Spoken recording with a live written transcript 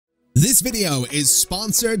This video is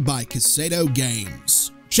sponsored by Casado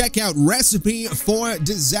Games. Check out Recipe for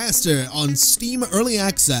Disaster on Steam Early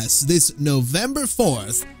Access this November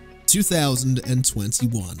 4th,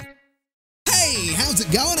 2021. Hey, how's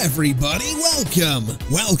it going, everybody? Welcome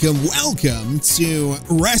to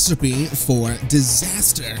Recipe for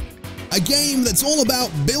Disaster, a game that's all about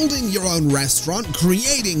building your own restaurant,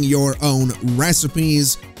 creating your own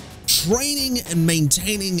recipes, training and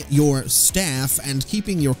maintaining your staff, and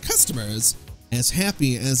keeping your customers as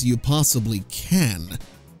happy as you possibly can.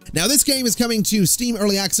 Now, this game is coming to Steam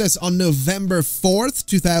Early Access on November 4th,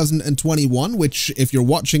 2021, which, if you're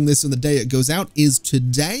watching this on the day it goes out, is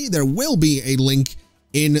today. There will be a link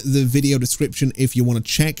in the video description if you want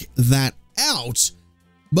to check that out.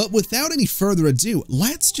 But without any further ado,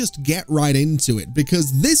 let's just get right into it,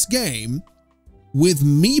 because this game, with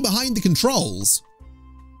me behind the controls,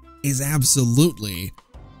 is absolutely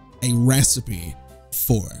a recipe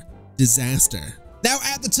for disaster. Now,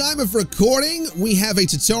 at the time of recording, we have a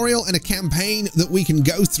tutorial and a campaign that we can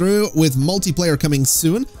go through with multiplayer coming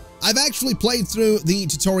soon. I've actually played through the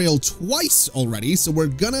tutorial twice already, so we're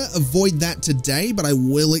gonna avoid that today, but I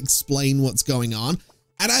will explain what's going on.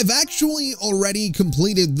 And I've actually already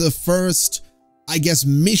completed the first, I guess,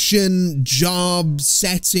 mission, job,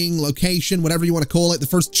 setting, location, whatever you want to call it, the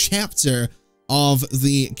first chapter of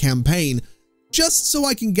the campaign, just so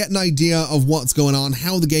I can get an idea of what's going on,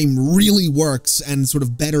 how the game really works, and sort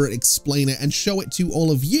of better explain it and show it to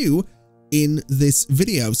all of you in this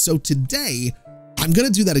video. So today, I'm going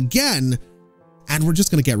to do that again, and we're just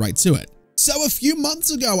going to get right to it. So a few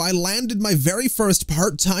months ago, I landed my very first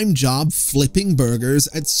part-time job flipping burgers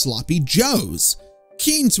at Sloppy Joe's.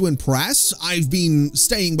 Keen to impress, I've been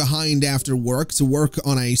staying behind after work to work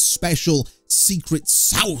on a special secret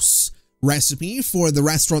sauce recipe for the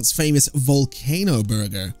restaurant's famous volcano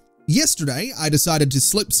burger. Yesterday, I decided to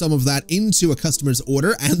slip some of that into a customer's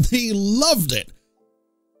order, and they loved it.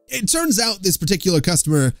 It turns out this particular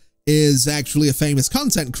customer is actually a famous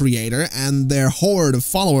content creator, and their horde of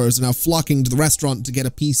followers are now flocking to the restaurant to get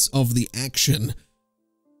a piece of the action.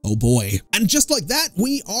 Oh boy. And just like that,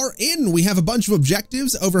 we are in. We have a bunch of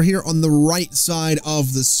objectives over here on the right side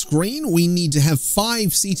of the screen. We need to have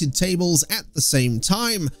 5 seated tables at the same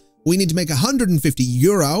time. We need to make 150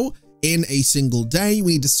 euro in a single day.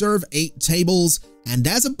 We need to serve 8 tables. And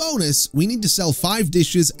as a bonus, we need to sell 5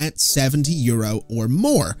 dishes at 70 euro or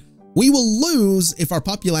more. We will lose if our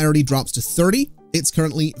popularity drops to 30. It's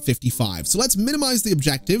currently 55. So let's minimize the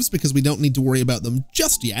objectives because we don't need to worry about them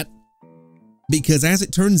just yet. Because as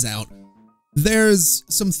it turns out, there's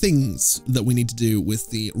some things that we need to do with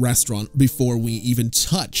the restaurant before we even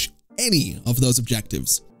touch any of those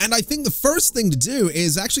objectives. And I think the first thing to do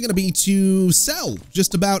is actually going to be to sell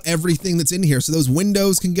just about everything that's in here. So those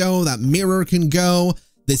windows can go, that mirror can go,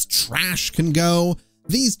 this trash can go,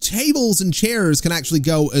 these tables and chairs can actually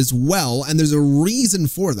go as well. And there's a reason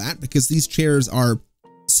for that, because these chairs are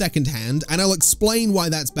secondhand, and I'll explain why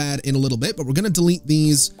that's bad in a little bit, but we're going to delete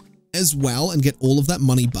these as well and get all of that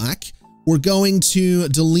money back. We're going to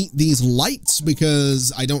delete these lights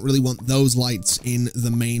because I don't really want those lights in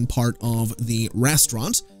the main part of the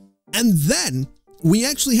restaurant. And then we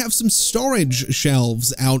actually have some storage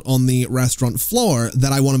shelves out on the restaurant floor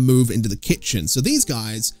that I want to move into the kitchen. So these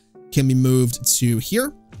guys can be moved to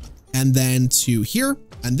here and then to here.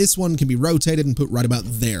 And this one can be rotated and put right about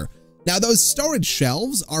there. Now, those storage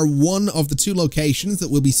shelves are one of the 2 locations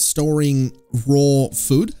that will be storing raw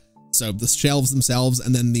food. So the shelves themselves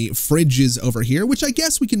and then the fridges over here, which I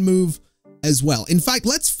guess we can move as well. In fact,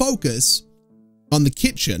 let's focus on the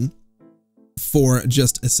kitchen for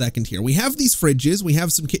just a second here. We have these fridges. We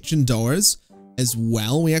have some kitchen doors as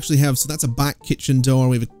well. We actually have, so that's a back kitchen door.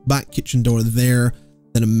 We have a back kitchen door there,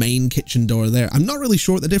 then a main kitchen door there. I'm not really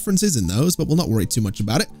sure what the difference is in those, but we'll not worry too much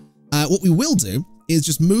about it. What we will do is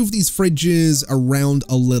just move these fridges around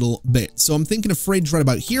a little bit. So I'm thinking a fridge right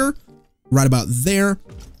about here, right about there.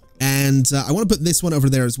 And I want to put this one over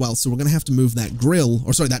there as well. So we're going to have to move that grill,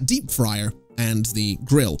 or sorry, that deep fryer and the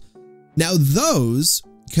grill. Now those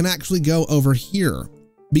can actually go over here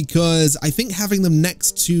because I think having them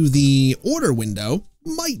next to the order window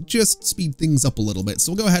might just speed things up a little bit.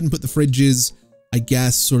 So we'll go ahead and put the fridges, I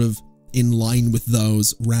guess, sort of in line with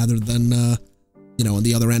those rather than, you know, on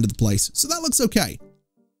the other end of the place. So that looks okay.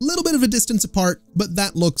 A little bit of a distance apart, but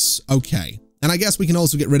that looks okay. And I guess we can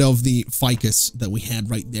also get rid of the ficus that we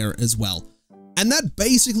had right there as well. And that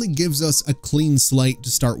basically gives us a clean slate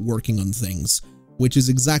to start working on things, which is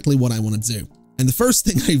exactly what I want to do. And the first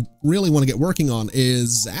thing I really want to get working on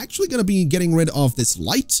is actually going to be getting rid of this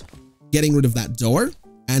light, getting rid of that door,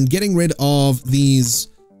 and getting rid of these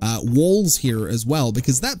walls here as well,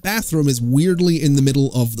 because that bathroom is weirdly in the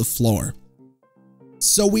middle of the floor.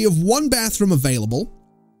 So we have one bathroom available,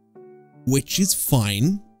 which is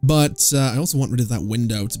fine, but I also want rid of that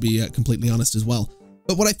window, to be completely honest as well.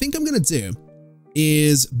 But what I think I'm going to do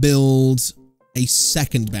is build a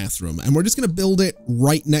second bathroom, and we're just going to build it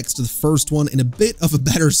right next to the first one in a bit of a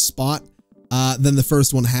better spot than the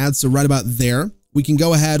first one had. So right about there, we can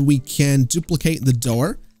go ahead, we can duplicate the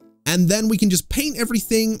door, and then we can just paint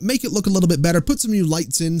everything, make it look a little bit better, put some new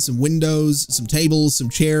lights in, some windows, some tables, some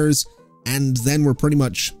chairs, and then we're pretty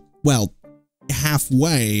much, well,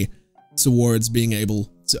 halfway towards being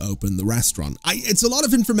able to open the restaurant. It's a lot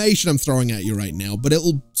of information I'm throwing at you right now, but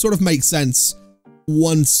it'll sort of make sense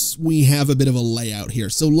once we have a bit of a layout here.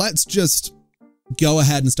 So let's just go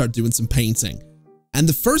ahead and start doing some painting. And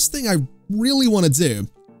the first thing I really want to do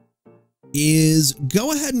is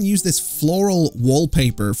go ahead and use this floral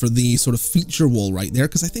wallpaper for the sort of feature wall right there,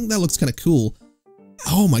 because I think that looks kind of cool.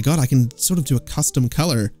 Oh my god, I can sort of do a custom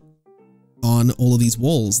color on all of these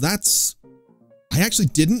walls. I actually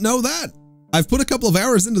didn't know that. I've put a couple of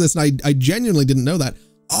hours into this and I genuinely didn't know that.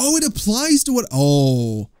 Oh, it applies to what?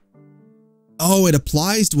 Oh, it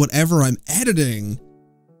applies to whatever I'm editing.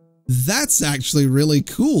 That's actually really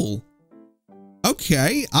cool.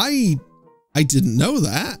 Okay, I didn't know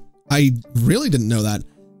that. I really didn't know that.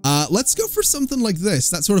 Let's go for something like this.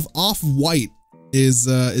 That sort of off-white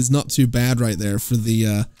is not too bad right there for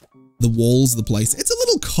the walls of the place. It's a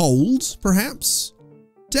little cold, perhaps.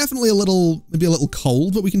 Definitely maybe a little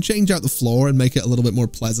cold, but we can change out the floor and make it a little bit more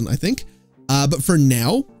pleasant, I think. But for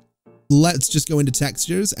now, let's just go into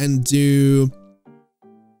textures and do,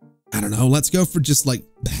 I don't know, let's go for just like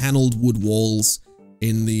paneled wood walls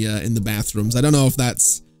in the bathrooms. I don't know if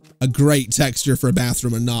that's a great texture for a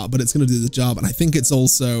bathroom or not, but it's going to do the job. And I think it's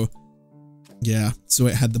also, yeah, so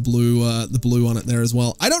it had the blue on it there as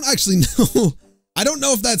well. I don't actually know. I don't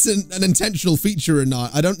know if that's an intentional feature or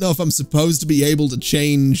not. I don't know if I'm supposed to be able to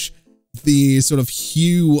change the sort of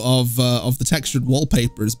hue of the textured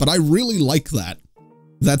wallpapers, but I really like that.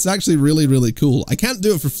 That's actually really, really cool. I can't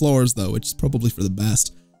do it for floors though, which is probably for the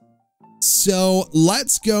best. So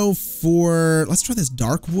let's try this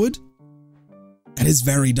dark wood. That is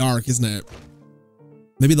very dark, isn't it?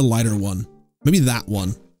 Maybe the lighter one. Maybe that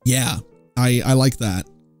one. Yeah, I like that.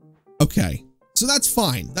 Okay. So that's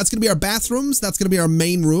fine. That's going to be our bathrooms. That's going to be our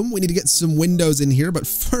main room. We need to get some windows in here. But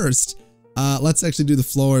first, let's actually do the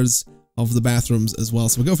floors of the bathrooms as well.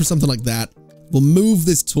 So we'll go for something like that. We'll move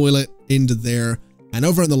this toilet into there. And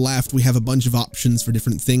over on the left, we have a bunch of options for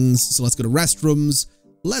different things. So let's go to restrooms.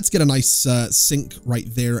 Let's get a nice sink right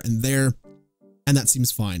there and there. And that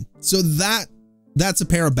seems fine. So that's a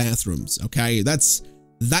pair of bathrooms, okay? That's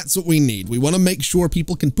what we need. We want to make sure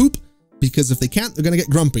people can poop, because if they can't, they're going to get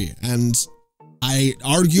grumpy. And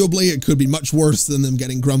arguably, it could be much worse than them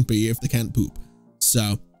getting grumpy if they can't poop.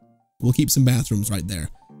 So we'll keep some bathrooms right there.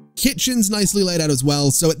 Kitchen's nicely laid out as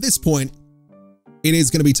well. So at this point, it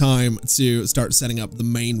is going to be time to start setting up the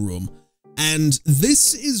main room. And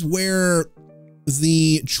this is where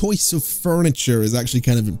the choice of furniture is actually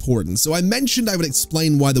kind of important. So I mentioned I would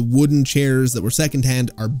explain why the wooden chairs that were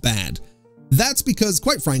secondhand are bad. That's because,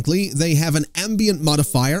 quite frankly, they have an ambient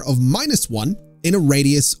modifier of -1 in a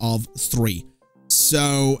radius of 3.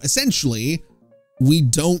 So essentially, we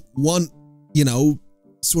don't want, you know,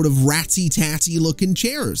 sort of ratty-tatty looking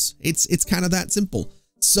chairs. It's kind of that simple.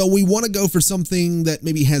 So we want to go for something that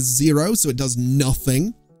maybe has 0, so it does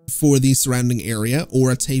nothing for the surrounding area,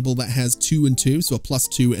 or a table that has 2 and 2, so a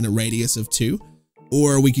 +2 in a radius of 2.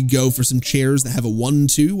 Or we could go for some chairs that have a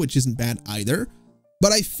 1-2, which isn't bad either.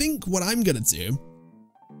 But I think what I'm gonna do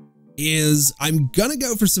is I'm gonna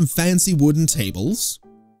go for some fancy wooden tables.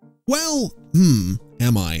 Well,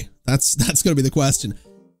 am I? That's gonna be the question.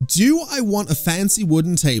 Do I want a fancy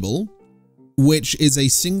wooden table, which is a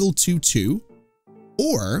single 2-2,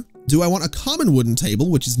 or do I want a common wooden table,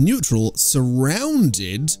 which is neutral,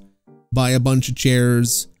 surrounded by a bunch of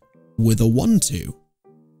chairs with a 1-2?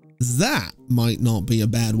 That might not be a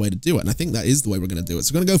bad way to do it, and I think that is the way we're going to do it.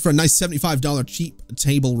 So we're going to go for a nice $75 cheap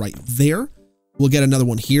table right there. We'll get another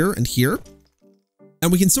one here and here.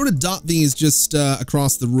 And we can sort of dot these just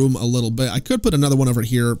across the room a little bit. I could put another one over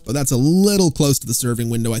here, but that's a little close to the serving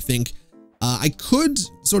window, I think. I could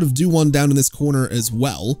sort of do one down in this corner as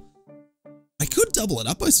well. I could double it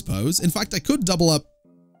up, I suppose. In fact, I could double up.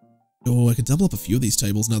 Oh, I could double up a few of these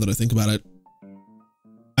tables now that I think about it.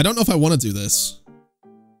 I don't know if I want to do this.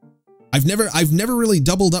 I've never really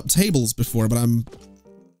doubled up tables before, but I'm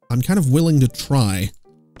kind of willing to try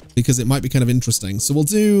because it might be kind of interesting. So we'll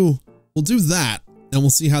do that and we'll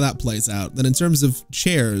see how that plays out. Then in terms of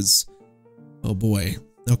chairs, oh boy.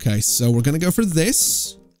 Okay, so we're going to go for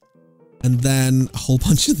this. And then a whole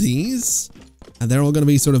bunch of these. And they're all going to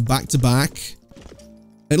be sort of back to back.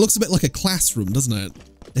 It looks a bit like a classroom, doesn't it?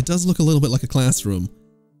 It does look a little bit like a classroom.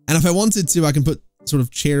 And if I wanted to, I can put sort of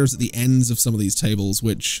chairs at the ends of some of these tables,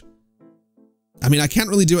 which... I mean, I can't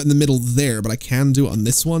really do it in the middle there, but I can do it on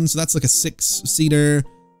this one. So that's like a 6-seater.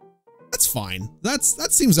 That's fine. That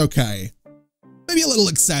seems okay. Maybe a little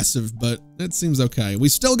excessive, but it seems okay.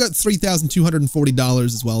 We've still got $3,240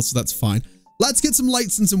 as well, so that's fine. Let's get some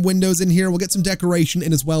lights and some windows in here. We'll get some decoration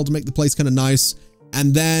in as well to make the place kind of nice.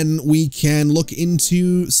 And then we can look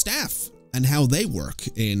into staff and how they work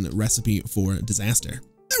in Recipe for Disaster.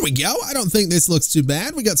 There we go. I don't think this looks too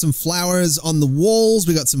bad. We got some flowers on the walls.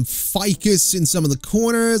 We got some ficus in some of the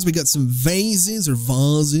corners. We got some vases or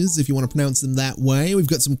vases, if you want to pronounce them that way. We've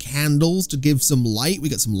got some candles to give some light. We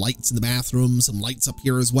got some lights in the bathroom, some lights up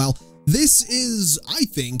here as well. This is, I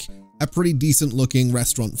think, a pretty decent looking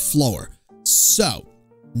restaurant floor. So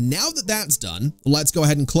now that that's done, let's go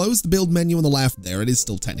ahead and close the build menu on the left there. It is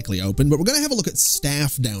still technically open, but we're going to have a look at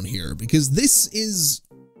staff down here because this is,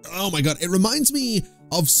 oh my God, it reminds me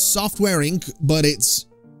of Software Inc., but it's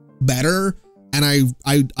better. And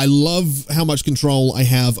I love how much control I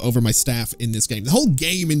have over my staff in this game. The whole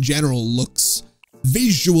game in general looks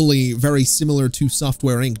visually very similar to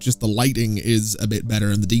Software Inc., just the lighting is a bit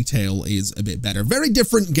better and the detail is a bit better. Very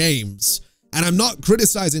different games. And I'm not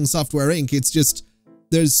criticizing Software Inc., it's just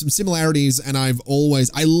there's some similarities, and I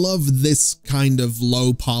love this kind of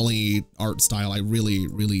low poly art style. I really,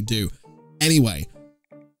 really do. Anyway,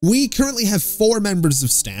 we currently have 4 members of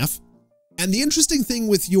staff, and the interesting thing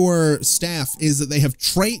with your staff is that they have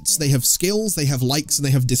traits, they have skills, they have likes, and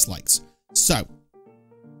they have dislikes. So,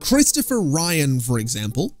 Christopher Ryan, for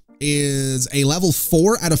example, is a level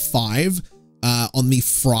 4 out of 5 on the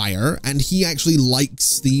fryer, and he actually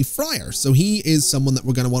likes the fryer. So he is someone that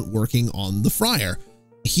we're going to want working on the fryer.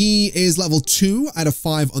 He is level 2 out of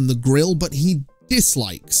 5 on the grill, but he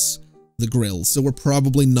dislikes the grill, so we're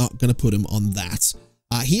probably not going to put him on that.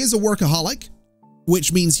 He is a workaholic,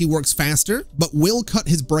 which means he works faster, but will cut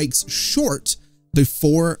his breaks short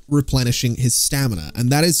before replenishing his stamina. And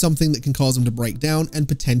that is something that can cause him to break down and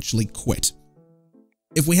potentially quit.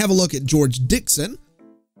 If we have a look at George Dixon,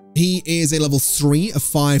 he is a level 3 of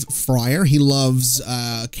 5 fryer. He loves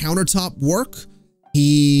countertop work.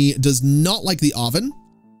 He does not like the oven.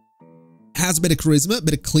 Has a bit of charisma, a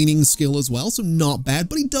bit of cleaning skill as well, so not bad,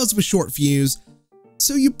 but he does have a short fuse.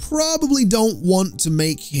 So you probably don't want to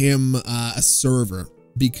make him a server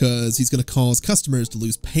because he's going to cause customers to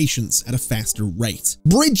lose patience at a faster rate.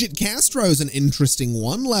 Bridget Castro is an interesting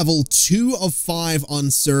one. Level 2 of 5 on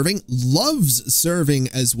serving. Loves serving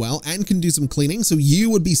as well and can do some cleaning. So you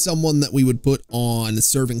would be someone that we would put on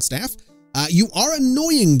serving staff. You are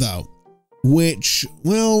annoying though, which,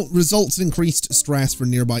 well, results in increased stress for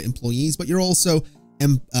nearby employees, but you're also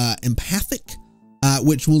empathic,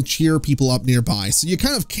 which will cheer people up nearby. So you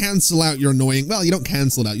kind of cancel out your annoying, well, you don't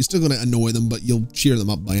cancel it out. You're still going to annoy them, but you'll cheer them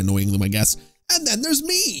up by annoying them, I guess. And then there's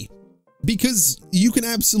me, because you can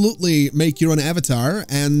absolutely make your own avatar,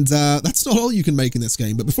 and that's not all you can make in this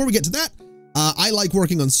game. But before we get to that, I like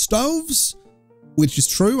working on stoves, which is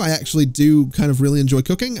true. I actually do kind of really enjoy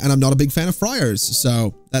cooking, and I'm not a big fan of fryers,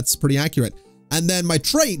 so that's pretty accurate. And then my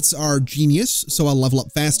traits are genius, so I'll level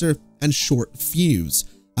up faster, and short fuse.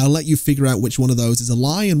 I'll let you figure out which one of those is a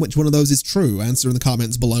lie and which one of those is true. Answer in the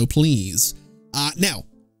comments below, please. Now,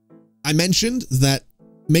 I mentioned that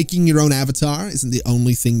making your own avatar isn't the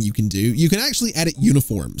only thing you can do. You can actually edit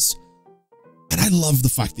uniforms. And I love the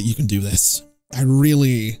fact that you can do this. I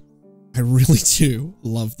really do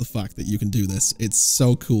love the fact that you can do this. It's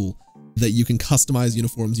so cool that you can customize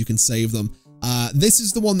uniforms, you can save them. This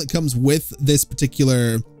is the one that comes with this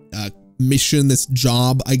particular mission, this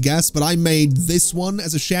job, I guess, but I made this one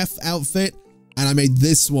as a chef outfit, and I made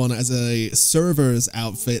this one as a server's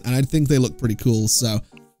outfit, and I think they look pretty cool. So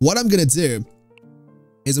what I'm gonna do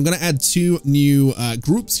is I'm gonna add 2 new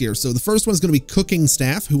groups here. So the first one is gonna be cooking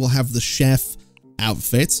staff, who will have the chef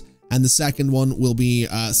outfit, and the second one will be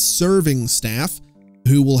serving staff,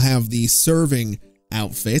 who will have the serving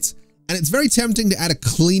outfit. And it's very tempting to add a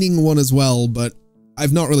cleaning one as well, but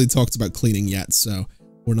I've not really talked about cleaning yet, so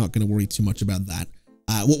we're not going to worry too much about that.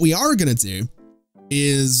 What we are going to do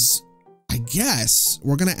is, I guess,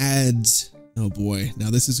 we're going to add, oh boy,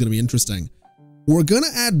 now this is going to be interesting. We're going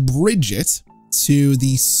to add Bridget to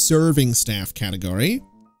the serving staff category.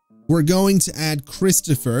 We're going to add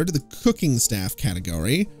Christopher to the cooking staff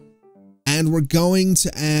category. And we're going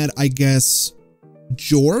to add, I guess,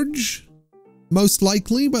 George, most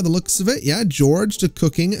likely by the looks of it. Yeah, George to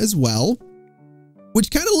cooking as well,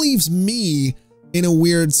 which kind of leaves me in a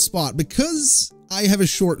weird spot. Because I have a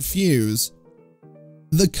short fuse,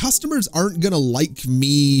 the customers aren't gonna like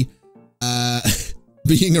me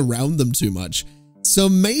being around them too much. So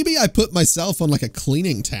maybe I put myself on like a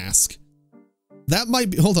cleaning task. That might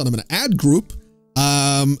be, hold on, I'm gonna add group,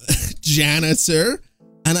 janitor,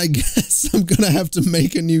 and I guess I'm gonna have to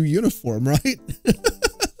make a new uniform, right?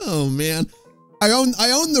 Oh man, I own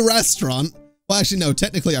the restaurant. Well, actually no,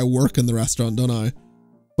 technically I work in the restaurant, don't I?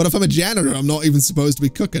 But if I'm a janitor, I'm not even supposed to be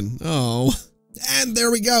cooking. Oh. And there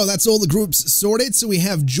we go. That's all the groups sorted. So we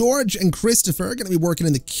have George and Christopher going to be working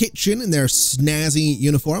in the kitchen in their snazzy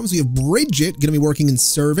uniforms. We have Bridget going to be working in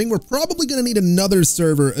serving. We're probably going to need another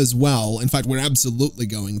server as well. In fact, we're absolutely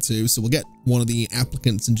going to. So we'll get one of the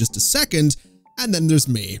applicants in just a second. And then there's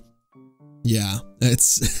me. Yeah,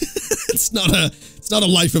 it's it's not a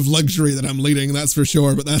life of luxury that I'm leading, that's for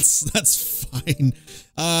sure, but that's fine.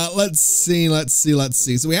 Let's see.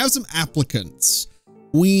 So we have some applicants.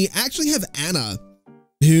 We actually have Anna,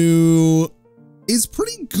 who is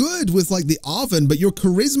pretty good with like the oven, but your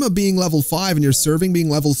charisma being level 5 and your serving being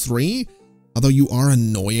level 3, although you are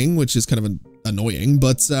annoying, which is kind of annoying,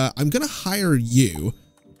 but I'm going to hire you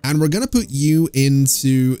and we're going to put you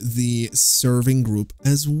into the serving group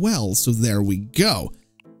as well. So there we go.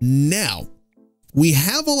 Now we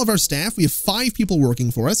have all of our staff. We have 5 people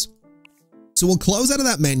working for us. So we'll close out of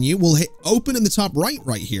that menu. We'll hit open in the top right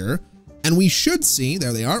here. And we should see,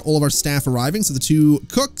 there they are, all of our staff arriving. So the 2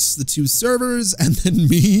 cooks, the 2 servers, and then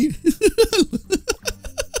me.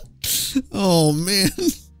 Oh, man.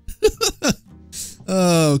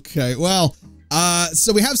 Okay, well,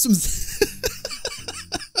 so we have some...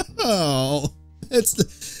 Oh, it's the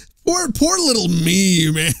poor little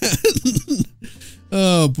me, man.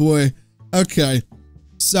 Oh, boy. Okay,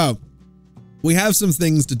 so we have some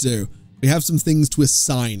things to do. We have some things to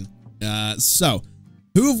assign. So...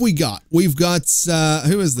 who have we got? We've got,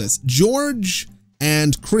 who is this? George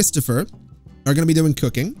and Christopher are going to be doing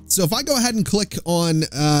cooking. So if I go ahead and click on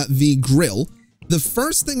the grill, the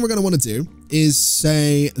first thing we're going to want to do is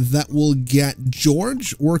say that we'll get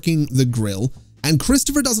George working the grill, and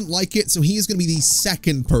Christopher doesn't like it, so he is going to be the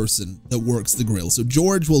second person that works the grill. So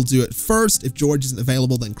George will do it first. If George isn't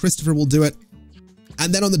available, then Christopher will do it.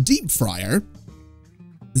 And then on the deep fryer,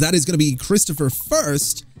 that is going to be Christopher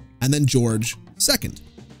first, and then George second.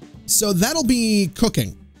 So that'll be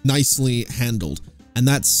cooking, nicely handled, and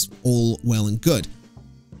that's all well and good.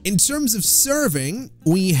 In terms of serving,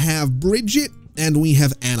 we have Bridget and we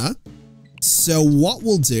have Anna. So what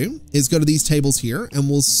we'll do is go to these tables here and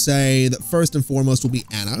we'll say that first and foremost will be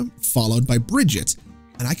Anna, followed by Bridget.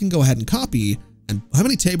 And I can go ahead and copy. And how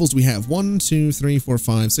many tables do we have? 1, 2, 3, 4,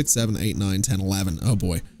 5, 6, 7, 8, 9, 10, 11. Oh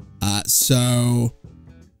boy. So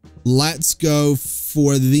let's go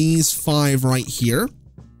for these 5 right here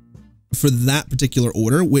for that particular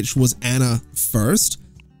order, which was Anna first.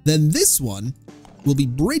 Then this one will be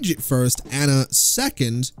Bridget first, Anna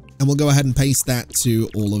second, and we'll go ahead and paste that to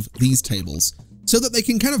all of these tables so that they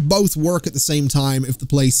can kind of both work at the same time if the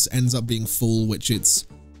place ends up being full, which it's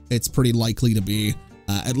pretty likely to be,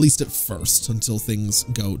 at least at first, until things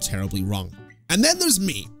go terribly wrong. And then there's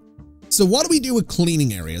me. So what do we do with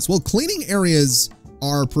cleaning areas? Well, cleaning areas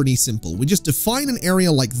are pretty simple. We just define an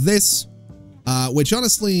area like this, which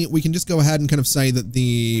honestly, we can just go ahead and kind of say that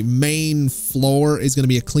the main floor is going to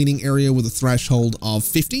be a cleaning area with a threshold of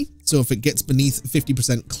 50. So if it gets beneath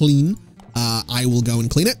 50% clean, I will go and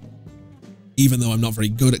clean it, even though I'm not very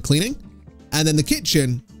good at cleaning. And then the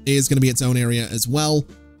kitchen is going to be its own area as well,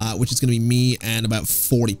 which is going to be me and about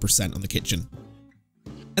 40% on the kitchen.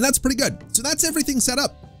 And that's pretty good. So that's everything set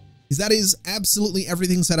up. That is absolutely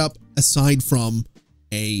everything set up aside from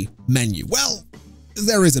a menu. Well,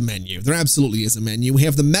 there is a menu. There absolutely is a menu. We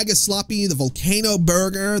have the Mega Sloppy, the Volcano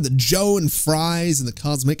Burger, the Joe and Fries, and the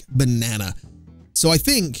Cosmic Banana. So I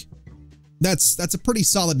think that's a pretty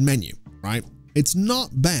solid menu, right? It's not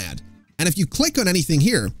bad. And if you click on anything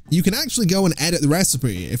here, you can actually go and edit the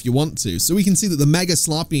recipe if you want to. So we can see that the Mega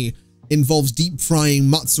Sloppy involves deep frying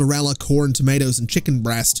mozzarella, corn, tomatoes, and chicken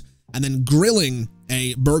breast, and then grilling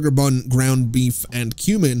a burger bun, ground beef, and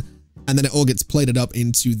cumin, and then it all gets plated up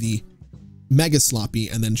into the Mega Sloppy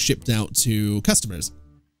and then shipped out to customers.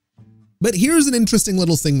 But here's an interesting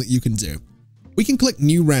little thing that you can do. We can click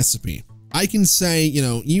New Recipe. I can say, you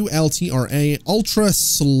know, ULTRA Ultra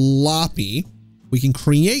Sloppy. We can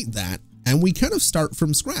create that, and we kind of start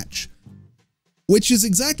from scratch, which is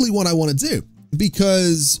exactly what I want to do,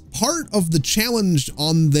 because part of the challenge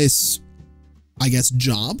on this, I guess,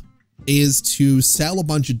 job is to sell a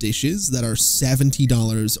bunch of dishes that are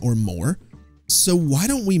 $70 or more. So why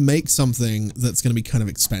don't we make something that's going to be kind of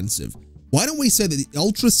expensive? Why don't we say that the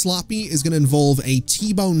ultra sloppy is going to involve a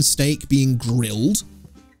T-bone steak being grilled?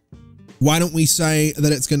 Why don't we say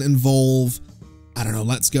that it's going to involve, I don't know,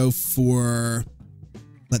 let's go for,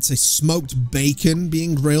 let's say smoked bacon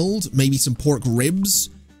being grilled, maybe some pork ribs.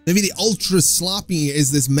 Maybe the ultra sloppy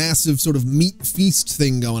is this massive sort of meat feast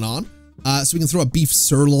thing going on. So we can throw a beef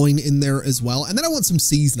sirloin in there as well. And then I want some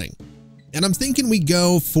seasoning. And I'm thinking we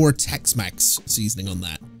go for Tex-Mex seasoning on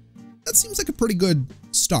that. That seems like a pretty good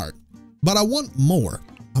start. But I want more.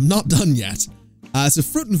 I'm not done yet. So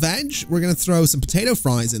fruit and veg, we're going to throw some potato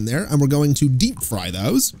fries in there, and we're going to deep fry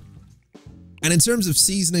those. And in terms of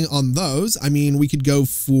seasoning on those, I mean, we could go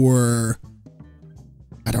for,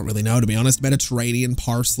 I don't really know, to be honest, Mediterranean,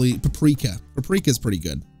 parsley, paprika. Paprika's pretty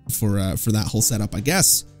good for that whole setup, I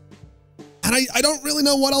guess. And I don't really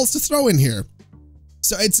know what else to throw in here.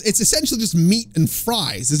 So it's essentially just meat and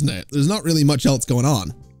fries, isn't it? There's not really much else going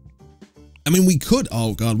on. I mean, we could,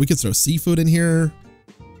 oh God, we could throw seafood in here.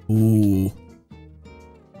 Ooh.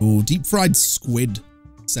 Ooh, deep fried squid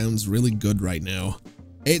sounds really good right now.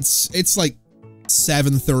 It's like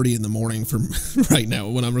 7:30 in the morning for right now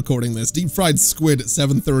when I'm recording this. Deep fried squid at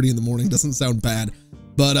 7:30 in the morning doesn't sound bad.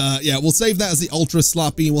 But yeah, we'll save that as the ultra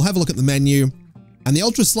sloppy. We'll have a look at the menu. And the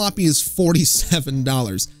ultra sloppy is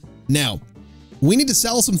 $47. Now, we need to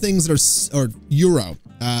sell some things that are euro.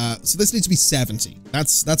 So this needs to be 70.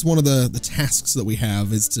 That's one of the tasks that we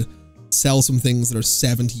have, is to sell some things that are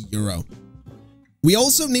 70 euro. We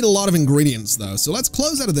also need a lot of ingredients though. So let's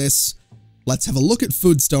close out of this. Let's have a look at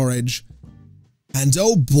food storage. And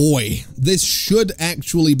oh boy, this should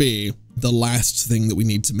actually be the last thing that we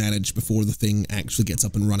need to manage before the thing actually gets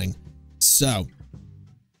up and running. So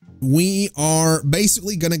we are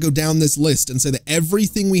basically going to go down this list and say that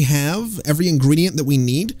everything we have, every ingredient that we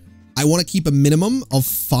need, I want to keep a minimum of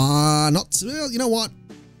 5, well, you know what?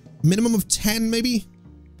 Minimum of 10, maybe?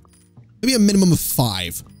 Maybe a minimum of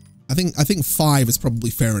 5. I think 5 is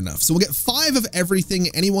probably fair enough. So we'll get 5 of everything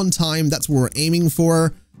at any one time. That's what we're aiming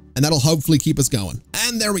for. And that'll hopefully keep us going.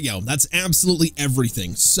 And there we go. That's absolutely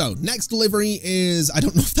everything. So next delivery is, I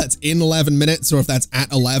don't know if that's in 11 minutes or if that's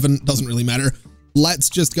at 11. Doesn't really matter. Let's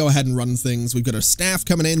just go ahead and run things. We've got our staff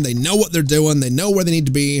coming in. They know what they're doing. They know where they need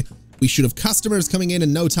to be. We should have customers coming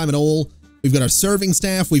in no time at all. We've got our serving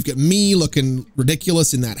staff. We've got me looking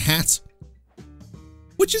ridiculous in that hat,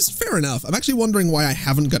 which is fair enough. I'm actually wondering why I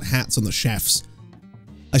haven't got hats on the chefs.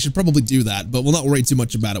 I should probably do that, but we'll not worry too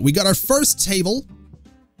much about it. We got our first table.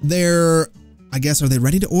 They're, I guess, are they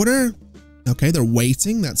ready to order? Okay, they're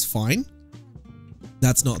waiting. That's fine.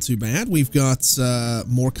 That's not too bad. We've got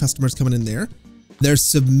more customers coming in there. They're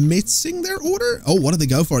submitting their order. Oh, what did they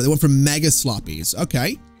go for? They went for mega sloppies.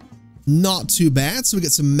 Okay. Not too bad. So we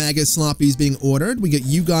get some mega sloppies being ordered. We get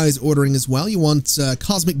you guys ordering as well. You want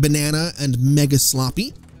cosmic banana and mega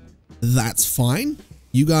sloppy. That's fine.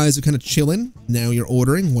 You guys are kind of chilling. Now you're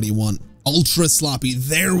ordering. What do you want? Ultra sloppy.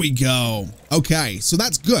 There we go. Okay, so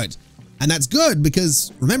that's good. And that's good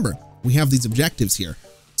because, remember, we have these objectives here.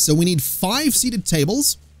 So we need 5 seated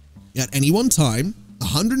tables at any one time,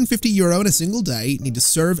 150 euro in a single day, need to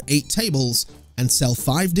serve 8 tables, and sell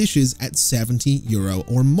 5 dishes at 70 euro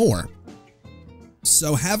or more.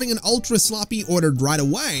 So having an ultra sloppy ordered right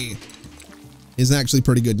away is actually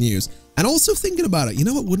pretty good news. And also thinking about it, you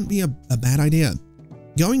know what wouldn't be a bad idea?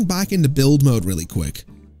 Going back into build mode really quick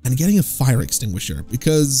and getting a fire extinguisher,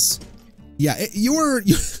 because yeah,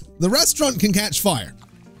 the restaurant can catch fire.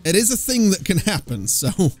 It is a thing that can happen, so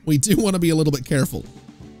we do want to be a little bit careful.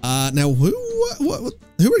 Now who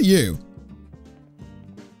are you?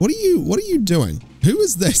 What are you doing? Who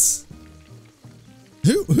is this?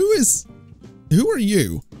 Who are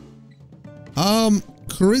you?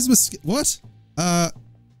 Charisma, what?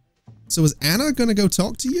 So is Anna gonna go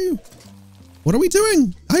talk to you? What are we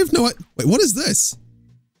doing? I have no idea. Wait, what is this?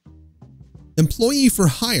 Employee for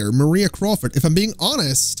hire, Maria Crawford. If I'm being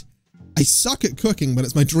honest, I suck at cooking, but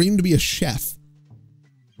it's my dream to be a chef.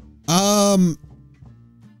 I've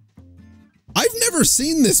never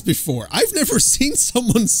seen this before. I've never seen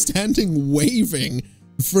someone standing waving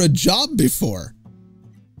for a job before.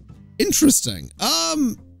 Interesting.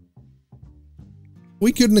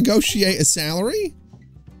 We could negotiate a salary.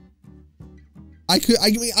 I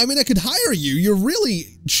mean, I could hire you. You're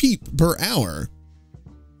really cheap per hour.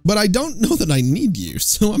 But I don't know that I need you,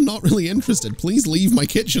 so I'm not really interested. Please leave my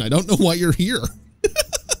kitchen. I don't know why you're here.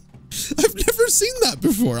 I've never seen that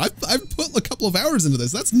before. I've put a couple of hours into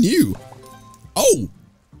this. That's new. Oh,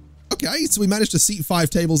 okay. So we managed to seat 5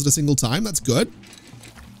 tables at a single time. That's good.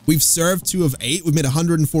 We've served 2 of 8. We've made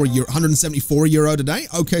 174 euro today.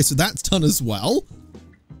 Okay, so that's done as well.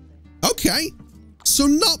 Okay, so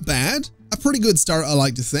not bad. pretty good start, I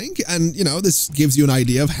like to think. And, you know, this gives you an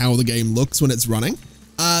idea of how the game looks when it's running.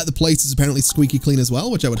 The place is apparently squeaky clean as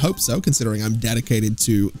well, which I would hope so, considering I'm dedicated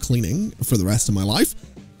to cleaning for the rest of my life.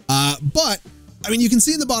 But, I mean, you can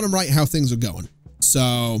see in the bottom right how things are going.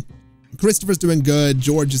 So, Christopher's doing good.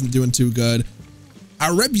 George isn't doing too good.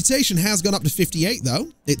 Our reputation has gone up to 58, though.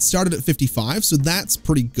 It started at 55, so that's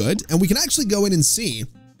pretty good. And we can actually go in and see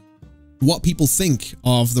what people think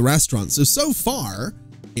of the restaurant. So far,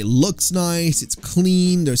 it looks nice. It's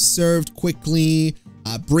clean. They're served quickly.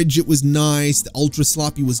 Bridget was nice. The ultra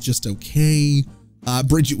sloppy was just okay.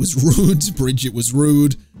 Bridget was rude. Bridget was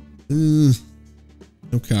rude.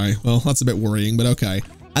 Okay, well, that's a bit worrying, but okay.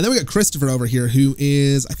 And then we got Christopher over here, who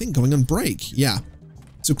is, I think, going on break. Yeah.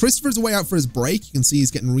 So Christopher's away out for his break. You can see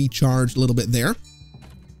he's getting recharged a little bit there,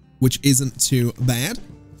 which isn't too bad.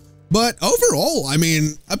 But overall, I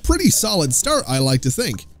mean, a pretty solid start, I like to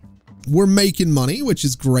think. We're making money, which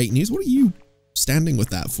is great news. What are you standing with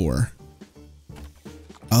that for?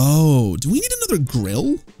 Oh, do we need another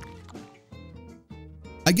grill?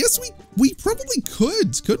 I guess we probably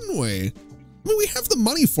could, couldn't we? I mean, we have the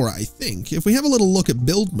money for it, I think. If we have a little look at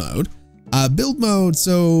build mode,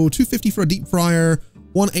 so 250 for a deep fryer,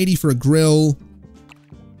 180 for a grill.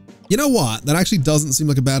 You know what? That actually doesn't seem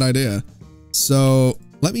like a bad idea. So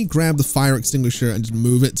let me grab the fire extinguisher and just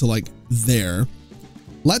move it to like there.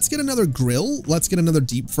 Let's get another grill. Let's get another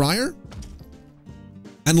deep fryer.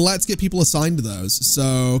 And let's get people assigned to those.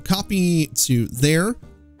 So copy to there.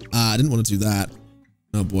 I didn't want to do that.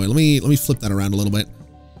 Oh boy, let me flip that around a little bit.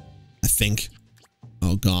 I think.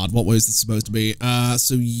 Oh God, what way is this supposed to be?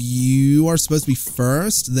 So you are supposed to be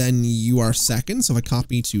first, then you are second. So if I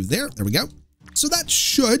copy to there we go. So that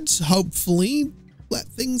should hopefully let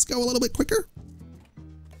things go a little bit quicker.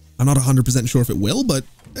 I'm not 100% sure if it will, but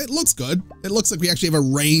it looks good. It looks like we actually have a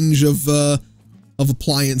range of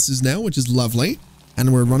appliances now, which is lovely.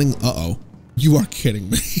 And we're running, uh-oh. You are kidding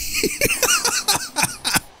me.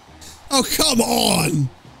 Oh, come on.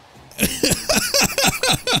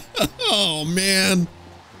 Oh man,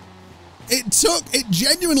 it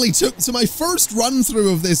genuinely took, so my first run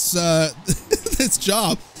through of this this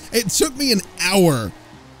job, it took me an hour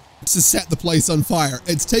to set the place on fire.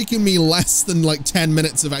 It's taken me less than like 10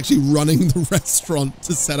 minutes of actually running the restaurant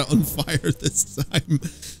to set it on fire this time.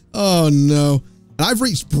 Oh no. And I've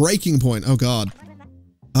reached breaking point. Oh God.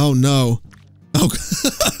 Oh no. Oh,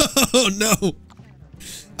 oh no.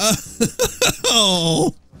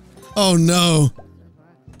 Oh no.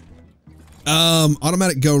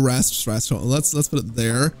 Automatic go rest restaurant. Let's put it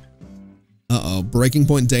there. Uh-oh. Breaking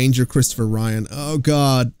point danger, Christopher Ryan. Oh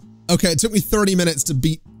God. Okay, it took me 30 minutes to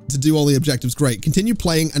do all the objectives. Great. Continue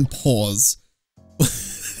playing and pause.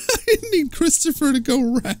 I need Christopher to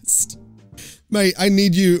go rest. Mate, I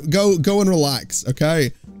need you. Go and relax,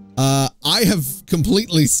 okay? I have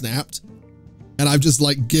completely snapped and I've just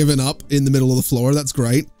like given up in the middle of the floor. That's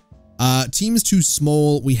great. Team's too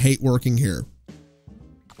small. We hate working here.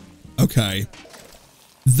 Okay.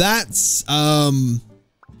 That's, I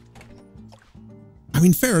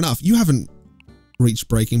mean, fair enough. You haven't reached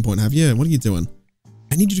breaking point, have you? What are you doing?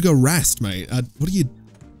 I need you to go rest, mate. What are you?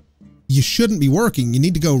 You shouldn't be working. You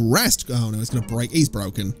need to go rest. Oh no, he's gonna break. He's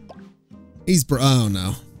broken. Oh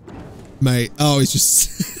no. Mate. Oh, he's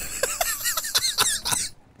just,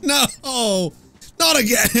 no, not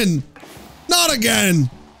again. Not again.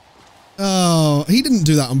 Oh, he didn't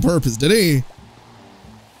do that on purpose, did he?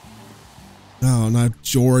 Oh, no,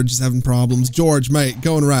 George is having problems. George, mate,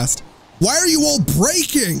 go and rest. Why are you all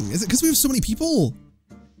breaking? Is it because we have so many people?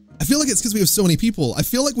 I feel like it's because we have so many people. I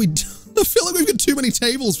feel like we've got too many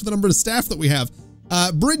tables for the number of staff that we have.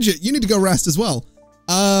 Bridget, you need to go rest as well.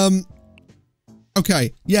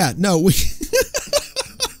 Okay, yeah, no, we...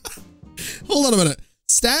 Hold on a minute.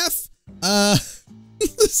 Staff,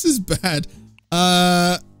 this is bad.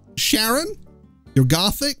 Sharon, you're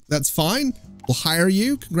gothic, that's fine. We'll hire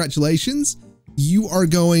you, congratulations. You are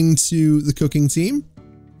going to the cooking team,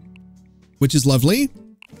 which is lovely.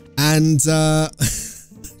 And I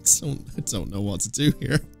don't know what to do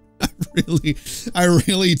here. I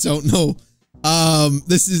really don't know.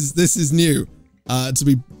 This is new. To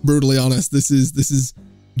be brutally honest, this is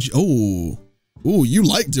oh, you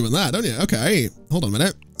like doing that, don't you? Okay, hold on a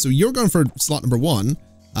minute. So you're going for slot number 1.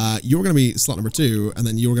 You're going to be slot number 2, and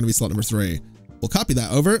then you're going to be slot number 3. We'll copy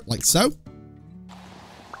that over like so.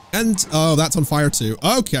 And oh, that's on fire too.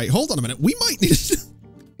 Okay, hold on a minute. We might need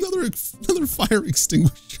another fire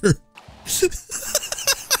extinguisher.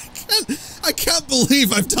 I can't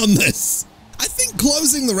believe I've done this. I think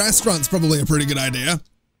closing the restaurant's probably a pretty good idea.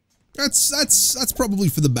 That's probably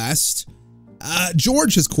for the best.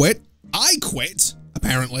 George has quit. I quit,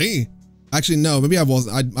 apparently. Actually, no, maybe I was.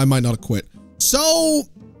 I might not have quit. So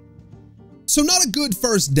not a good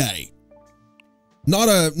first day. Not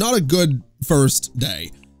a good first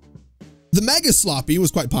day. The Mega Sloppy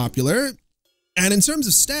was quite popular. And in terms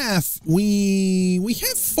of staff, we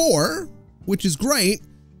have 4, which is great.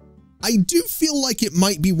 I do feel like it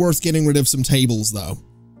might be worth getting rid of some tables though.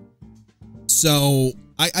 So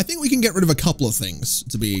I think we can get rid of a couple of things,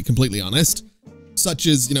 to be completely honest, such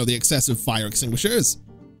as, you know, the excessive fire extinguishers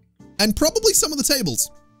and probably some of the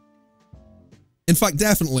tables. In fact,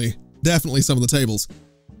 definitely some of the tables.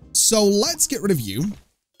 So let's get rid of you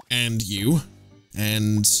and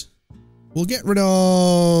we'll get rid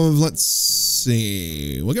of, let's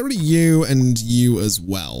see, we'll get rid of you and you as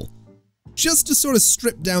well, just to sort of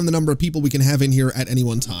strip down the number of people we can have in here at any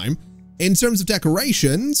one time. In terms of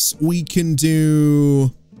decorations, we can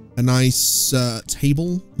do a nice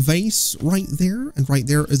table vase right there and right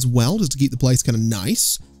there as well, just to keep the place kind of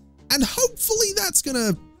nice. And hopefully that's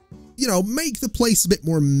gonna, you know, make the place a bit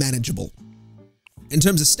more manageable. In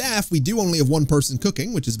terms of staff, we do only have 1 person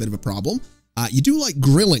cooking, which is a bit of a problem. You do like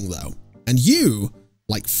grilling though, and you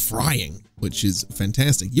like frying, which is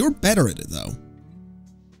fantastic. You're better at it though.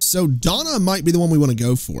 So Donna might be the one we want to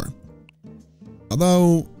go for.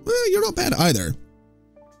 Although, you're not bad either.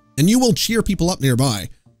 And you will cheer people up nearby.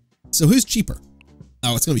 So who's cheaper?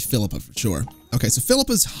 Oh, it's going to be Philippa for sure. Okay, so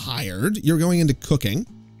Philippa's hired. You're going into cooking.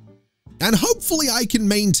 And hopefully I can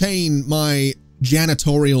maintain my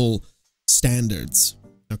janitorial standards.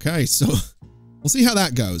 Okay, so we'll see how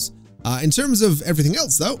that goes. In terms of everything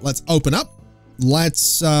else though, let's open up.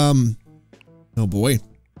 Let's, oh boy.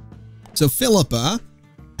 So Philippa,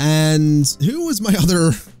 and who was my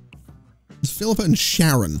other... Philippa and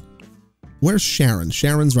Sharon. Where's Sharon?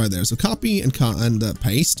 Sharon's right there. So copy and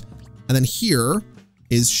paste. And then here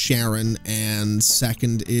is Sharon and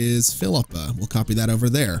second is Philippa. We'll copy that over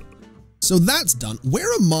there. So that's done.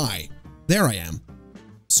 Where am I? There I am.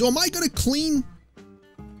 So am I going to clean?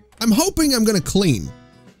 I'm hoping I'm going to clean.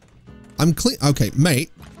 I'm clean. Okay, mate,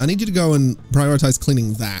 I need you to go and prioritize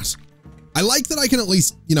cleaning that. I like that I can at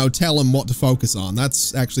least, you know, tell him what to focus on.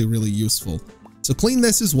 That's actually really useful. So clean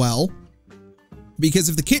this as well. Because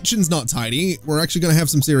if the kitchen's not tidy, we're actually going to have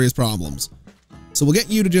some serious problems. So we'll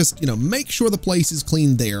get you to just, you know, make sure the place is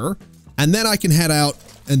clean there. And then I can head out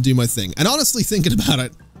and do my thing. And honestly, thinking about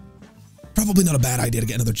it, probably not a bad idea to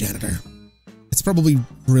get another janitor. It's probably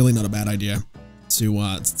really not a bad idea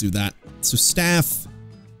to do that. So staff,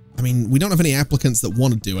 I mean, we don't have any applicants that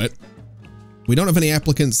want to do it. We don't have any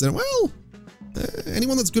applicants that, well,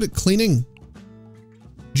 anyone that's good at cleaning.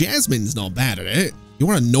 Jasmine's not bad at it. You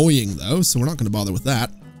are annoying though, so we're not going to bother with that.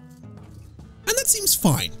 And that seems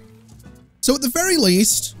fine. So at the very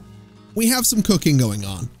least, we have some cooking going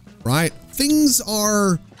on, right? Things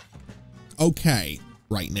are okay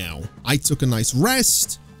right now. I took a nice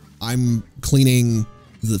rest. I'm cleaning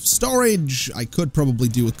the storage. I could probably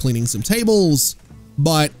do with cleaning some tables,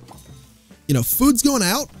 but you know, food's going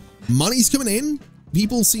out, money's coming in.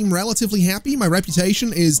 People seem relatively happy. My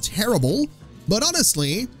reputation is terrible, but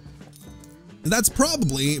honestly, that's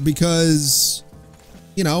probably because,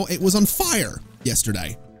 you know, it was on fire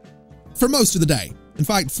yesterday for most of the day. In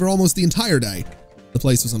fact, for almost the entire day, the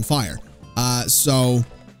place was on fire. So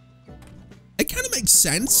it kind of makes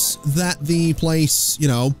sense that the place, you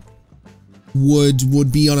know,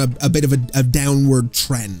 would be on a bit of a downward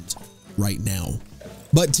trend right now.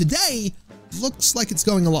 But today looks like it's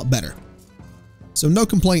going a lot better. So no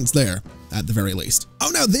complaints there, at the very least.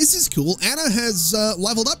 Oh, no, this is cool. Anna has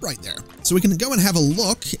leveled up right there. So we can go and have a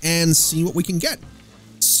look and see what we can get.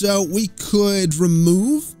 So we could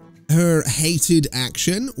remove her hated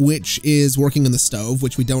action, which is working on the stove,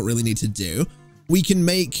 which we don't really need to do. We can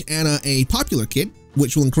make Anna a popular kid,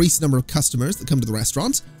 which will increase the number of customers that come to the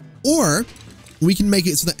restaurant. Or we can make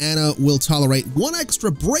it so that Anna will tolerate 1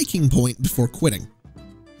 extra breaking point before quitting.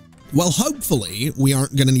 Well, hopefully we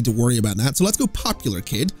aren't going to need to worry about that. So let's go popular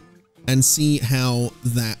kid and see how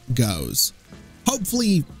that goes.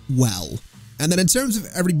 Hopefully well. And then in terms of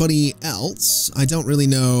everybody else, I don't really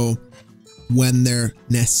know when they're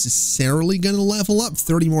necessarily going to level up.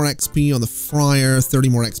 30 more XP on the fryer, 30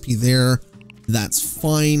 more XP there. That's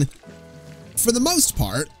fine. For the most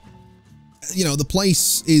part, you know, the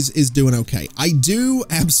place is doing okay. I do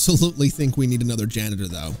absolutely think we need another janitor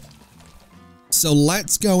though. So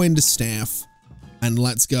let's go into staff and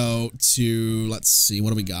let's go to, let's see, what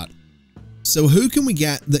do we got? So who can we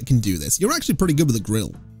get that can do this? You're actually pretty good with a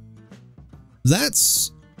grill.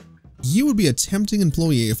 You would be a tempting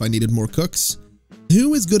employee if I needed more cooks.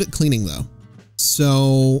 Who is good at cleaning though?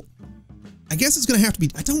 So I guess it's going to have to be,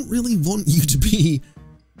 I don't really want you to be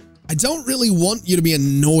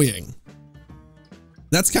annoying.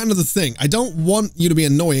 That's kind of the thing. I don't want you to be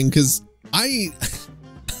annoying because I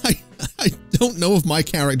don't know if my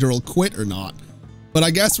character will quit or not. But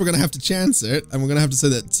I guess we're going to have to chance it. And we're going to have to say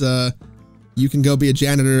that you can go be a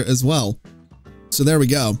janitor as well. So there we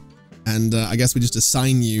go. And I guess we just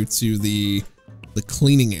assign you to the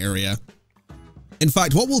cleaning area. In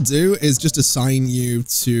fact, what we'll do is just assign you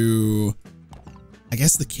to, I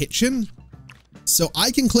guess, the kitchen. So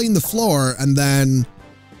I can clean the floor and then,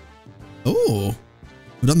 oh,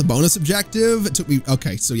 we've done the bonus objective. It took me,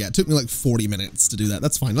 okay, so yeah, it took me like 40 minutes to do that.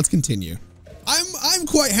 That's fine. Let's continue. I'm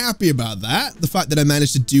quite happy about that. The fact that I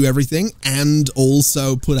managed to do everything and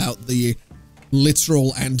also put out the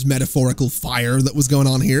literal and metaphorical fire that was going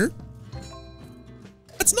on here.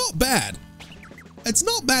 That's not bad. It's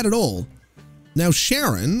not bad at all. Now,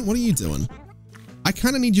 Sharon, what are you doing? I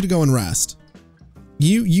kind of need you to go and rest.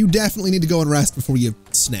 You definitely need to go and rest before you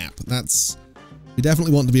snap. You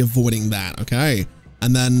definitely want to be avoiding that, okay?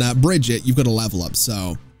 And then Bridget, you've got to level up.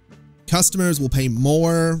 So customers will pay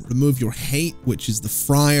more, remove your hate, which is the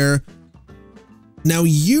fryer. Now,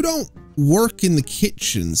 you don't work in the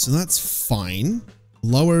kitchen, so that's fine.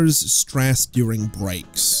 Lowers stress during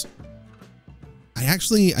breaks. I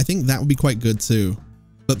think that would be quite good too.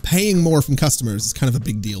 But paying more from customers is kind of a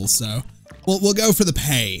big deal, so we'll go for the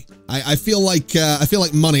pay. I feel like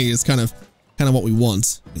money is kind of what we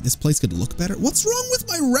want. Wait, this place could look better. What's wrong with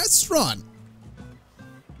my restaurant?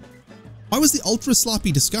 Why was the ultra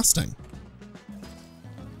sloppy disgusting?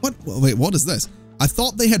 What? Wait, what is this? I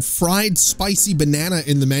thought they had fried spicy banana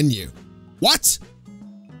in the menu. What?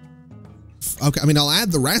 Okay, I mean, I'll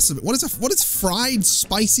add the rest of it. What is fried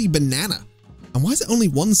spicy banana? And why is it only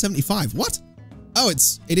 $1.75? What? Oh,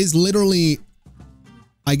 it is literally,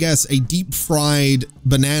 I guess, a deep fried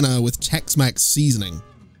banana with Tex-Mex seasoning.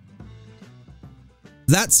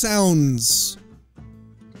 That sounds,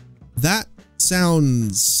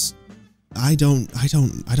 I don't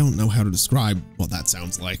know how to describe what that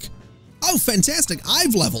sounds like. Oh, fantastic.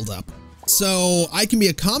 I've leveled up. So I can be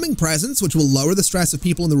a calming presence, which will lower the stress of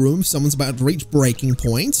people in the room if someone's about to reach breaking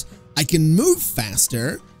point. I can move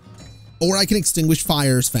faster, or I can extinguish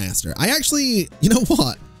fires faster. I actually, you know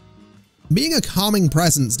what? Being a calming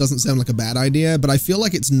presence doesn't sound like a bad idea, but I feel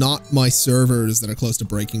like it's not my servers that are close to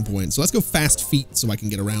breaking point. So let's go fast feet so I can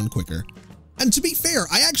get around quicker. And to be fair,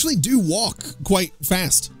 I actually do walk quite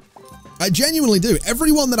fast. I genuinely do.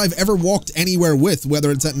 Everyone that I've ever walked anywhere with,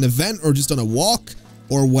 whether it's at an event or just on a walk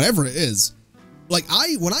or whatever it is, like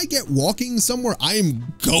when I get walking somewhere, I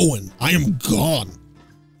am going. I am gone.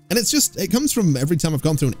 And it comes from every time I've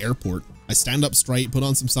gone through an airport. I stand up straight, put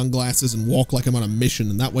on some sunglasses, and walk like I'm on a mission.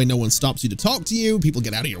 And that way no one stops you to talk to you. People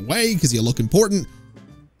get out of your way because you look important.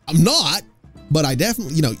 I'm not, but I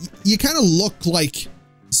definitely, you kind of look like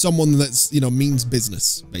someone that's, means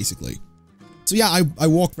business, basically. So yeah, I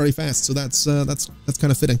walk very fast. So that's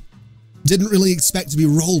kind of fitting. Didn't really expect to be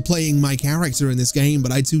role-playing my character in this game,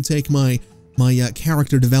 but I do take my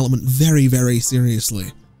character development very, very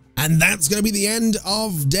seriously. And that's going to be the end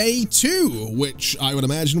of day 2, which I would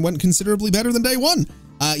imagine went considerably better than day 1.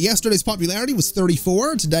 Yesterday's popularity was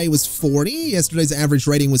 34, today was 40. Yesterday's average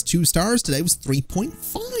rating was 2 stars, today was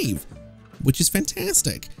 3.5, which is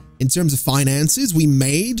fantastic. In terms of finances, we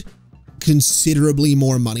made considerably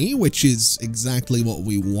more money, which is exactly what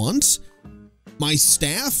we want. My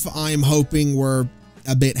staff, I'm hoping, were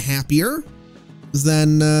a bit happier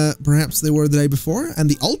than perhaps they were the day before. And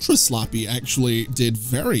the ultra sloppy actually did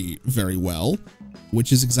very, very well,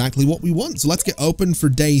 which is exactly what we want. So let's get open for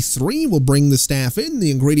day 3. We'll bring the staff in.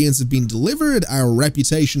 The ingredients have been delivered. Our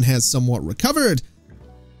reputation has somewhat recovered.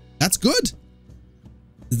 That's good.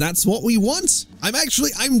 That's what we want.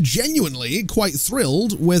 I'm genuinely quite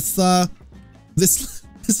thrilled with this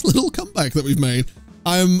little comeback that we've made.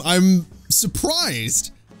 I'm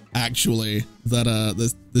surprised, actually,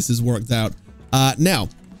 that this has worked out. Now,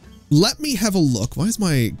 let me have a look.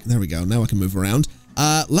 There we go. Now I can move around.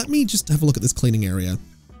 Let me just have a look at this cleaning area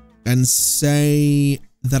and say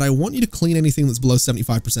that I want you to clean anything that's below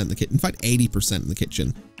 75% in the kitchen. In fact, 80% in the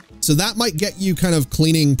kitchen. So that might get you kind of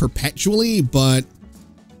cleaning perpetually, but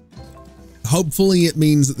hopefully it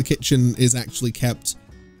means that the kitchen is actually kept,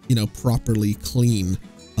 properly clean.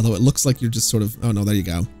 Although it looks like you're just sort of, oh no, there you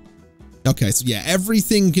go. Okay, so yeah,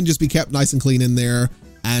 everything can just be kept nice and clean in there.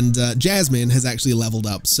 And Jasmine has actually leveled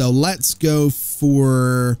up. So let's go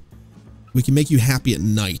for, we can make you happy at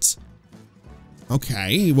night.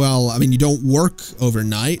 Okay, well, I mean, you don't work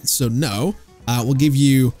overnight, so no. We'll give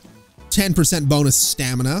you 10% bonus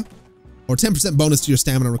stamina, or 10% bonus to your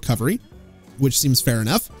stamina recovery, which seems fair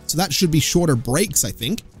enough. So that should be shorter breaks, I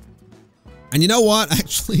think. And you know what?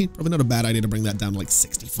 Actually, probably not a bad idea to bring that down to like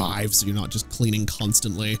 65 so you're not just cleaning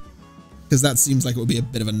constantly. Because that seems like it would be a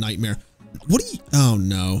bit of a nightmare. What are you? Oh,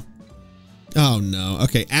 no. Oh, no.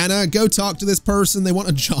 Okay, Anna, go talk to this person. They want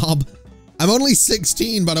a job. I'm only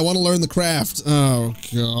 16, but I want to learn the craft. Oh,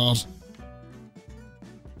 God.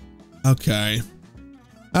 Okay.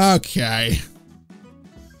 Okay.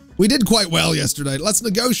 We did quite well yesterday. Let's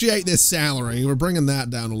negotiate this salary. We're bringing that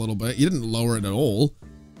down a little bit. You didn't lower it at all.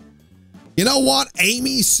 You know what?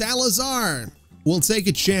 Amy Salazar. We'll take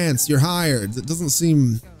a chance. You're hired. It doesn't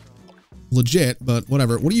seem legit, but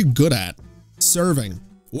whatever. What are you good at? Serving.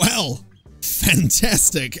 Well,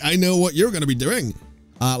 fantastic. I know what you're going to be doing.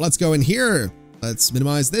 Let's go in here. Let's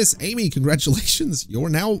minimize this. Amy, congratulations. You're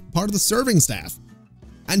now part of the serving staff.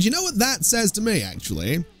 And you know what that says to me,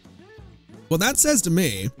 actually? What that says to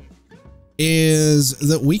me is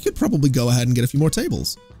that we could probably go ahead and get a few more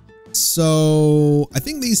tables. So I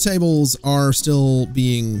think these tables are still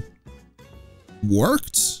being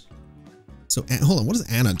worked. So hold on, what does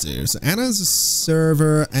Anna do? So Anna's a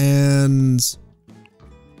server and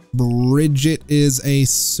Bridget is a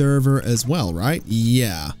server as well, right?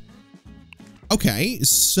 Yeah. Okay,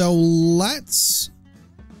 so let's,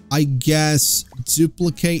 I guess,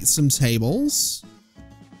 duplicate some tables.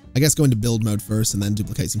 I guess go into build mode first and then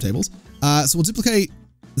duplicate some tables. So we'll duplicate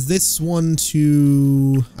this one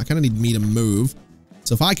to, I kind of need me to move.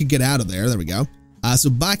 So if I could get out of there, there we go. So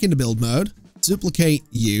back into build mode, duplicate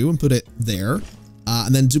you and put it there.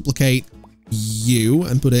 And then duplicate you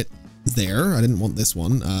and put it there. I didn't want this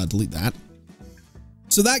one, delete that.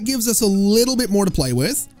 So that gives us a little bit more to play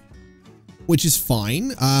with, which is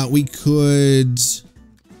fine. We could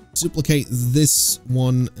duplicate this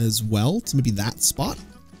one as well to maybe that spot.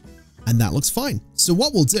 And that looks fine. So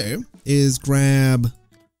what we'll do is grab,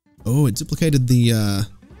 oh, it duplicated the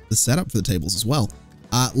setup for the tables as well.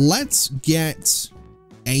 Let's get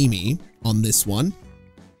Amy on this one.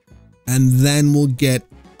 And then we'll get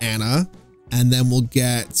Anna. And then we'll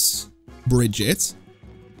get Bridget.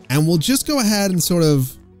 And we'll just go ahead and sort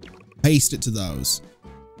of paste it to those.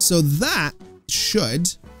 So that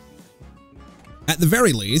should, at the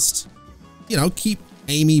very least, you know, keep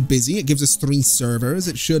Amy busy. It gives us 3 servers.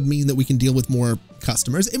 It should mean that we can deal with more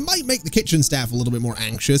customers. It might make the kitchen staff a little bit more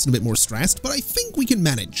anxious and a bit more stressed, but I think we can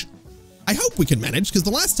manage. I hope we can manage, because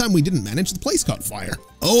the last time we didn't manage, the place caught fire.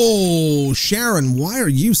 Oh, Sharon, why are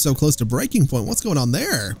you so close to breaking point? What's going on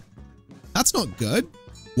there? That's not good.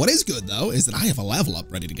 What is good, though, is that I have a level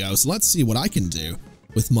up ready to go. So let's see what I can do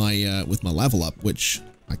with my level up, which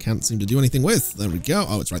I can't seem to do anything with. There we go.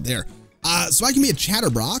 Oh, it's right there. So I can be a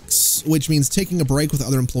chatterbox, which means taking a break with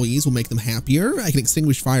other employees will make them happier. I can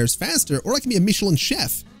extinguish fires faster, or I can be a Michelin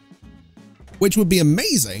chef, which would be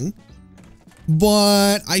amazing.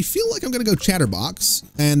 But I feel like I'm going to go chatterbox.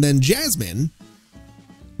 And then Jasmine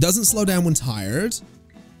doesn't slow down when tired.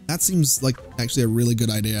 That seems like actually a really good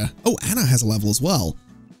idea. Oh, Anna has a level as well.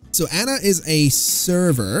 So Anna is a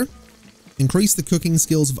server. Increase the cooking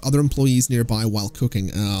skills of other employees nearby while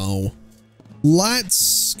cooking. Oh.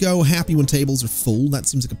 Let's go happy when tables are full. That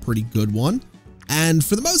seems like a pretty good one. And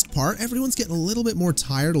for the most part, everyone's getting a little bit more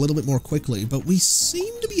tired, a little bit more quickly, but we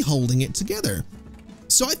seem to be holding it together.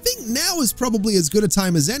 So I think now is probably as good a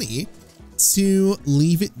time as any to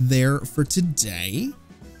leave it there for today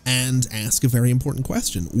and ask a very important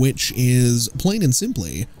question, which is plain and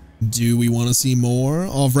simply, do we want to see more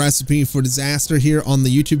of Recipe for Disaster here on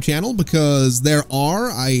the YouTube channel? Because there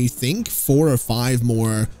are, I think, 4 or 5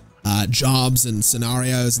 more jobs and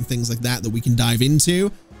scenarios and things like that we can dive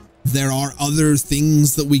into. There are other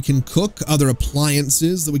things that we can cook, other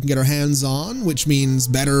appliances that we can get our hands on, which means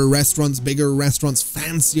better restaurants, bigger restaurants,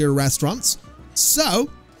 fancier restaurants.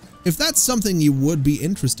 So if that's something you would be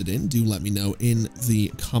interested in, do let me know in the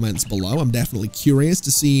comments below. I'm definitely curious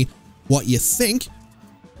to see what you think.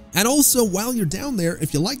 And also, while you're down there,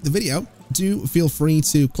 if you like the video, do feel free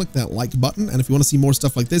to click that like button. And if you want to see more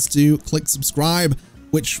stuff like this, do click subscribe,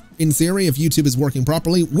 which in theory, if YouTube is working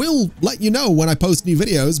properly, will let you know when I post new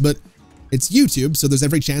videos, but it's YouTube, so there's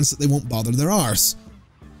every chance that they won't bother their arse.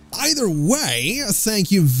 Either way,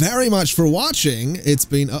 thank you very much for watching. It's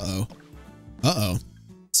been, uh-oh.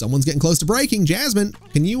 Someone's getting close to breaking. Jasmine,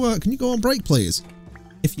 can you go on break, please?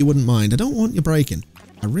 If you wouldn't mind. I don't want you breaking.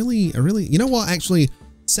 I really, you know what? Actually,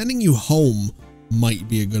 sending you home might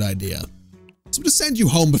be a good idea. So just send you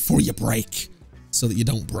home before you break so that you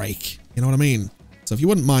don't break. You know what I mean? So if you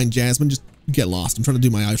wouldn't mind, Jasmine, just get lost. I'm trying to do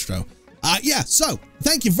my outro. Yeah, so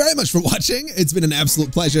thank you very much for watching. It's been an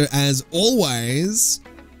absolute pleasure as always.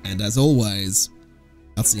 And as always,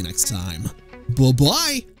 I'll see you next time.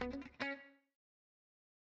 Bye-bye.